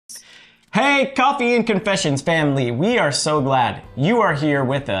Hey, Coffee and Confessions family, we are so glad you are here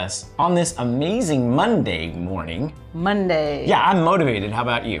with us on this amazing Monday morning. Monday. Yeah, I'm motivated. How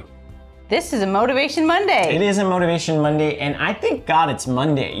about you? This is a Motivation Monday. It is a Motivation Monday, and I thank God it's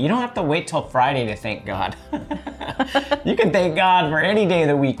Monday. You don't have to wait till Friday to thank God. You can thank God for any day of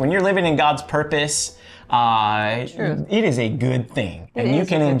the week. When you're living in God's purpose, it is a good thing. And you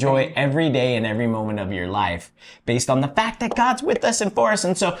can enjoy every day and every moment of your life based on the fact that God's with us and for us.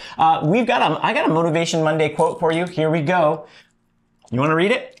 And so I got a Motivation Monday quote for you. Here we go. You want to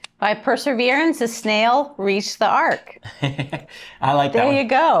read it? By perseverance, the snail reached the ark. I like that There one. you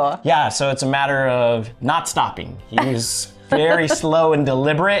go. Yeah, so it's a matter of not stopping. He was very slow and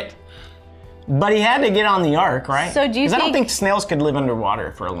deliberate, but he had to get on the ark, right? So do you Because I don't think snails could live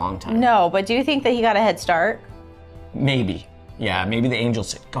underwater for a long time. No, but do you think that he got a head start? Maybe. Yeah, maybe the angels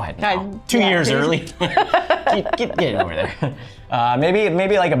said, go ahead now. God, 2 years please. early. get over there.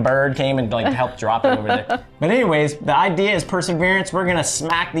 Maybe like a bird came and like helped drop it over there. But anyways, the idea is perseverance. We're gonna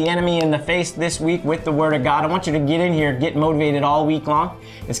smack the enemy in the face this week with the Word of God. I want you to get in here, get motivated all week long.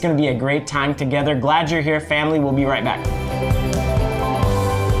 It's gonna be a great time together. Glad you're here, family. We'll be right back.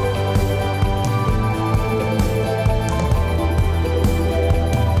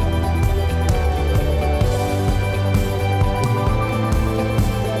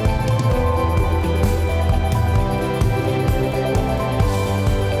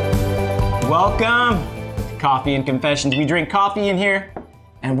 Welcome to Coffee and Confessions. We drink coffee in here,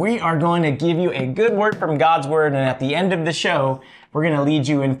 and we are going to give you a good word from God's Word, and at the end of the show, we're going to lead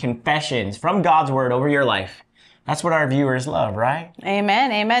you in confessions from God's Word over your life. That's what our viewers love, right?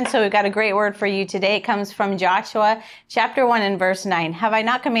 Amen, amen. So we've got a great word for you today. It comes from Joshua chapter 1 and verse 9. Have I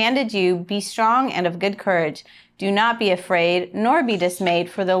not commanded you, be strong and of good courage. Do not be afraid, nor be dismayed,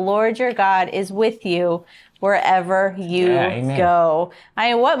 for the Lord your God is with you wherever you go.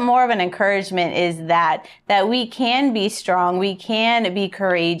 I mean, what more of an encouragement is that we can be strong, we can be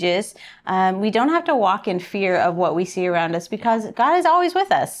courageous. We don't have to walk in fear of what we see around us because God is always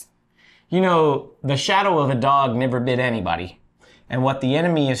with us. You know, the shadow of a dog never bit anybody. And what the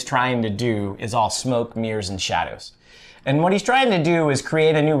enemy is trying to do is all smoke, mirrors, and shadows. And what he's trying to do is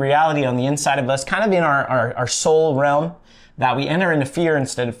create a new reality on the inside of us, kind of in our soul realm, that we enter into fear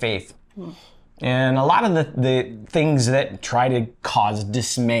instead of faith. And a lot of the things that try to cause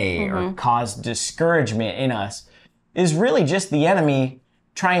dismay or cause discouragement in us is really just the enemy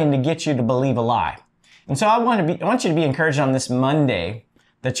trying to get you to believe a lie. And so I want you to be encouraged on this Monday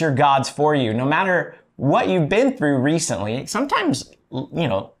that your God's for you. No matter what you've been through recently, sometimes, you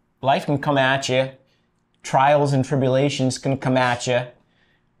know, life can come at you. Trials and tribulations can come at you.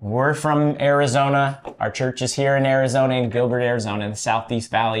 We're from Arizona. Our church is here in Arizona, in Gilbert, Arizona, in the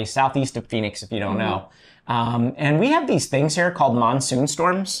Southeast Valley, southeast of Phoenix, if you don't know. And we have these things here called monsoon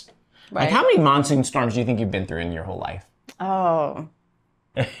storms. Right. Like, how many monsoon storms do you think you've been through in your whole life? Oh.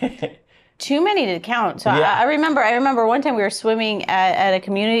 Too many to count. So Yeah. I remember one time we were swimming at a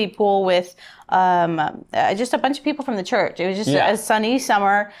community pool with just a bunch of people from the church. It was just a sunny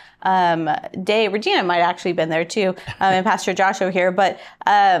summer day. Regina might actually have been there too, and Pastor Joshua here. But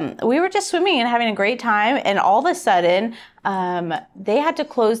we were just swimming and having a great time. And all of a sudden, they had to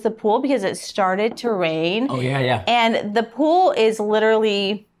close the pool because it started to rain. Oh, yeah. And the pool is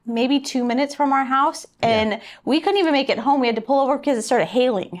literally maybe 2 minutes from our house, and we couldn't even make it home. We had to pull over because it started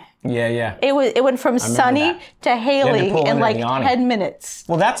hailing. Yeah. It went from sunny to hailing in like 10 minutes.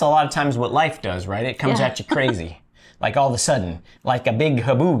 Well, that's a lot of times what life does, right? It comes at you crazy. Like all of a sudden, like a big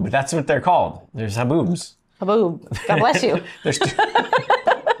haboob. That's what they're called. There's haboobs. Haboob. God bless you. There's two.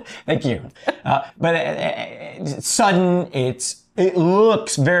 Thank you. But it's sudden, it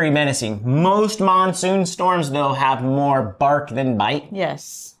looks very menacing. Most monsoon storms, though, have more bark than bite.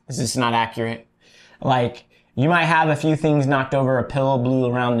 Yes. Is this not accurate? Like, you might have a few things knocked over, a pillow blew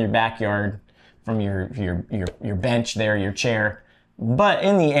around your backyard from your bench there, your chair. But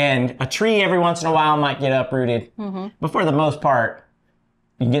in the end, a tree every once in a while might get uprooted. But for the most part,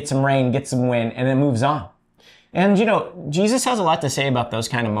 you get some rain, get some wind, and it moves on. And, you know, Jesus has a lot to say about those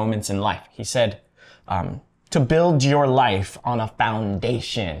kind of moments in life. He said, to build your life on a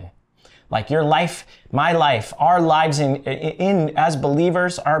foundation. Like your life, my life, our lives in as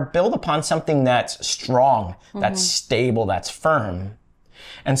believers are built upon something that's strong, that's stable, that's firm.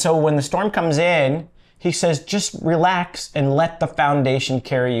 And so when the storm comes in, he says, just relax and let the foundation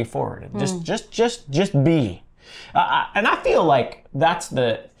carry you forward. Just be. And I feel like that's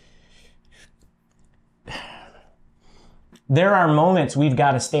there are moments we've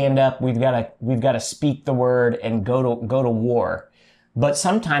got to stand up, we've got to speak the word and go to war. But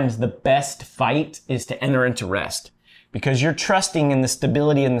sometimes the best fight is to enter into rest. because you're trusting in the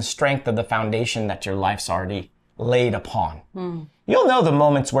stability and the strength of the foundation that your life's already laid upon. You'll know the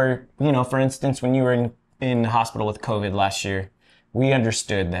moments where, for instance, when you were in the hospital with COVID last year, we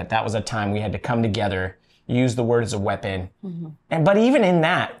understood that was a time we had to come together, use the word as a weapon. But even in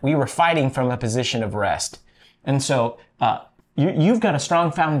that, we were fighting from a position of rest. And so you've got a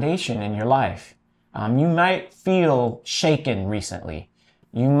strong foundation in your life. You might feel shaken recently.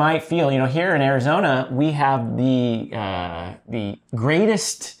 You might feel, here in Arizona, we have the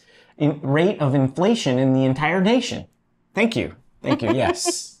greatest rate of inflation in the entire nation. Thank you.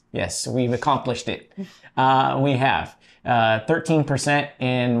 Yes. Yes, we've accomplished it. We have 13%,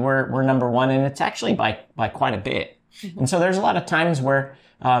 and we're number one, and it's actually by quite a bit. And so there's a lot of times where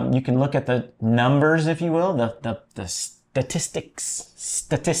you can look at the numbers, if you will, the statistics,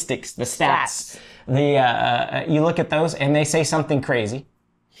 the stats. You look at those, and they say something crazy.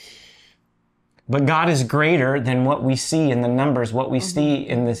 But God is greater than what we see in the numbers, what we see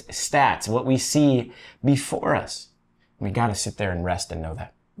in the stats, what we see before us. We got to sit there and rest and know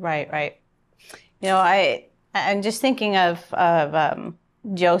that. Right. I'm just thinking of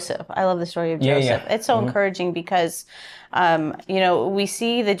Joseph. I love the story of Joseph. It's so encouraging because, we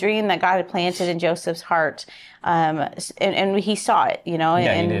see the dream that God had planted in Joseph's heart, and he saw it, he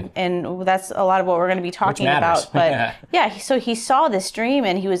did. And that's a lot of what we're going to be talking about. But so he saw this dream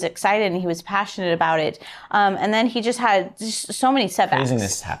and he was excited and he was passionate about it. And then he just had so many setbacks.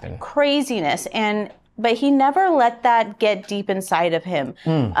 Craziness happened. But he never let that get deep inside of him.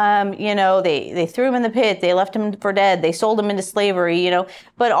 They threw him in the pit. They left him for dead. They sold him into slavery,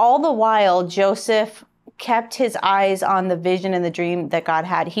 But all the while, Joseph kept his eyes on the vision and the dream that God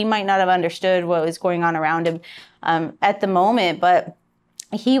had. He might not have understood what was going on around him at the moment, but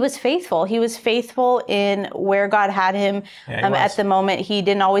he was faithful. He was faithful in where God had him at the moment. He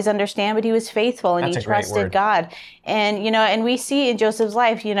didn't always understand, but he was faithful and he trusted God. And, and we see in Joseph's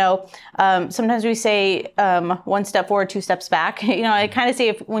life, sometimes we say one step forward, two steps back. I kind of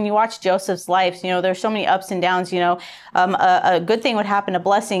say when you watch Joseph's life, there's so many ups and downs, a good thing would happen, a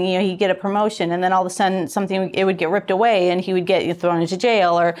blessing, he'd get a promotion, and then all of a sudden it would get ripped away and he would get thrown into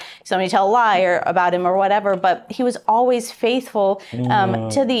jail, or somebody tell a lie about him or whatever. But he was always faithful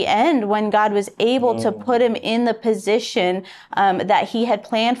to the end when God was able to put him in the position that he had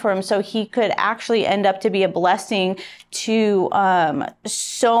planned for him, so he could actually end up to be a blessing to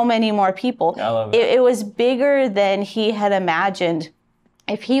so many more people. I love that. It was bigger than he had imagined.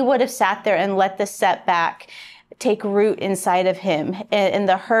 If he would have sat there and let the setback take root inside of him and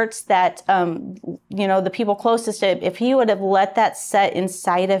the hurts that, the people closest to him, if he would have let that set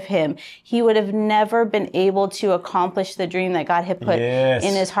inside of him, he would have never been able to accomplish the dream that God had put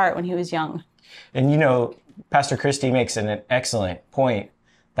in his heart when he was young. And, Pastor Christi makes an excellent point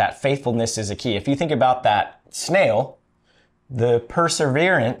that faithfulness is a key. If you think about that snail, the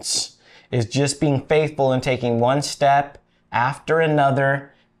perseverance is just being faithful and taking one step after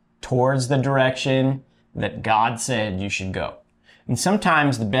another towards the direction that God said you should go. And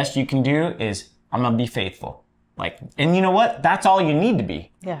sometimes the best you can do is, I'm going to be faithful. And you know what? That's all you need to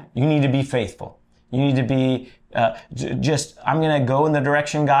be. Yeah. You need to be faithful. You need to be I'm going to go in the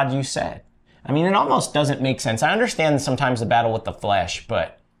direction, God, you said. It almost doesn't make sense. I understand sometimes the battle with the flesh,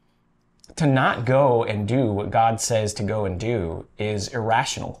 but to not go and do what God says to go and do is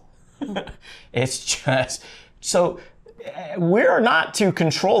irrational. It's just, so we're not to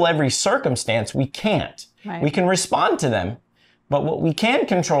control every circumstance. We can't. Right. We can respond to them, but what we can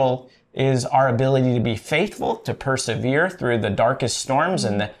control is our ability to be faithful, to persevere through the darkest storms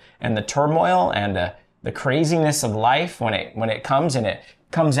and the turmoil and the craziness of life when it comes and it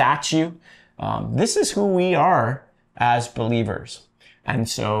comes at you. This is who we are as believers. And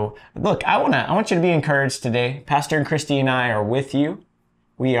so, look, I want you to be encouraged today. Pastor and Christi and I are with you.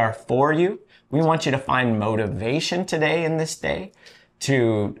 We are for you. We want you to find motivation today in this day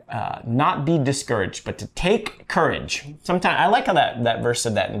to not be discouraged, but to take courage. Sometimes I like how that verse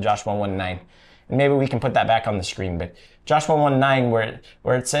said that in Joshua 1:9. And maybe we can put that back on the screen, but Joshua 1:9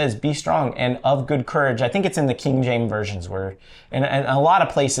 where it says, be strong and of good courage. I think it's in the King James versions and a lot of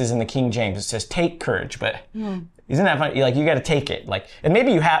places in the King James it says take courage, but isn't that funny? You got to take it. And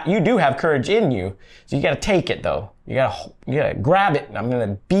maybe you do have courage in you, so you got to take it though. You got to grab it. And I'm going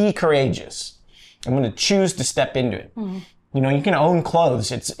to be courageous. I'm going to choose to step into it. You can own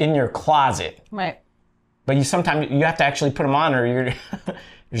clothes. It's in your closet. Right. But sometimes you have to actually put them on, or you're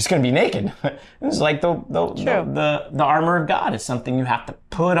just going to be naked. It's like the armor of God is something you have to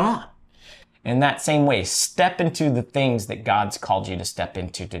put on. In that same way, step into the things that God's called you to step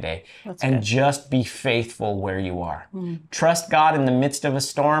into today. Just be faithful where you are. Trust God in the midst of a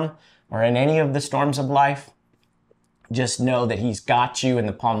storm or in any of the storms of life. just know that he's got you in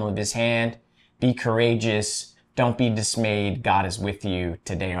the palm of his hand. Be courageous. Don't be dismayed. God is with you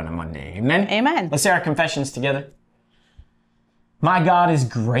today on a Monday. Amen? Amen. Let's say our confessions together. My God is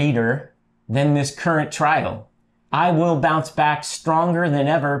greater than this current trial. I will bounce back stronger than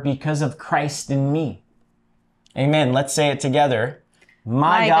ever because of Christ in me. Amen. Let's say it together.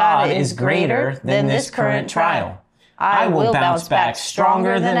 My God is greater than this current trial. I will bounce back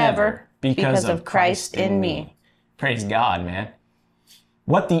stronger than ever because of Christ in me. Praise God, man.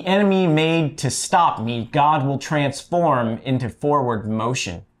 What the enemy made to stop me, God will transform into forward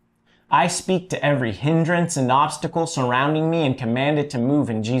motion. I speak to every hindrance and obstacle surrounding me and command it to move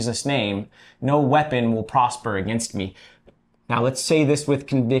in Jesus' name. No weapon will prosper against me. Now let's say this with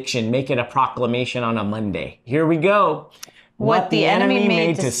conviction. Make it a proclamation on a Monday. Here we go. What the enemy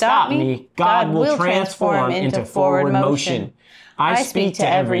made to stop me, God will transform into forward motion. I speak to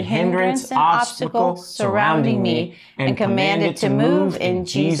every hindrance and obstacle surrounding me and command it to move in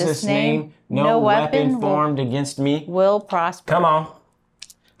Jesus' name. No weapon formed against me will prosper. Come on.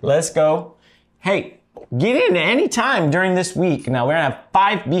 Let's go. Hey, get in any time during this week. Now we're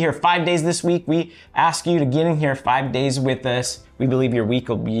gonna be here 5 days this week. We ask you to get in here 5 days with us. We believe your week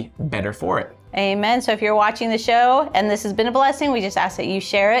will be better for it. Amen. So if you're watching the show and this has been a blessing, we just ask that you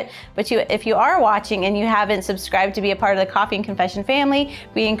share it. But if you are watching and you haven't subscribed to be a part of the Coffee and Confession family,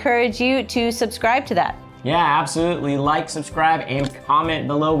 we encourage you to subscribe to that. Yeah, absolutely. Like, subscribe, and comment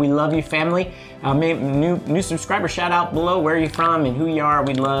below. We love you, family. New subscriber shout out below where you're from and who you are.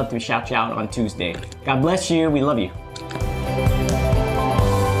 We'd love to shout you out on Tuesday. God bless you. We love you.